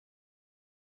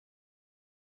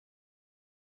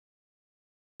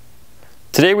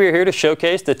Today we are here to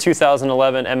showcase the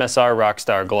 2011 MSR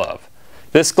Rockstar glove.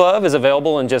 This glove is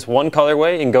available in just one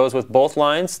colorway and goes with both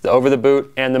lines, the over the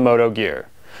boot and the moto gear.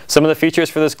 Some of the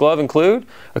features for this glove include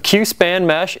a Q-span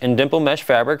mesh and dimple mesh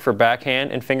fabric for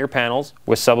backhand and finger panels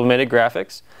with sublimated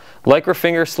graphics, Lycra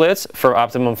finger slits for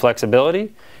optimum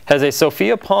flexibility, has a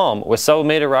Sophia palm with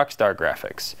sublimated Rockstar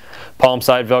graphics, palm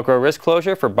side Velcro wrist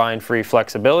closure for bind-free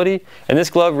flexibility, and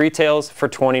this glove retails for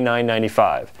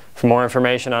 $29.95. For more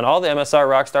information on all the MSR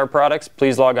Rockstar products,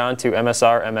 please log on to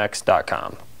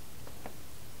msrmx.com.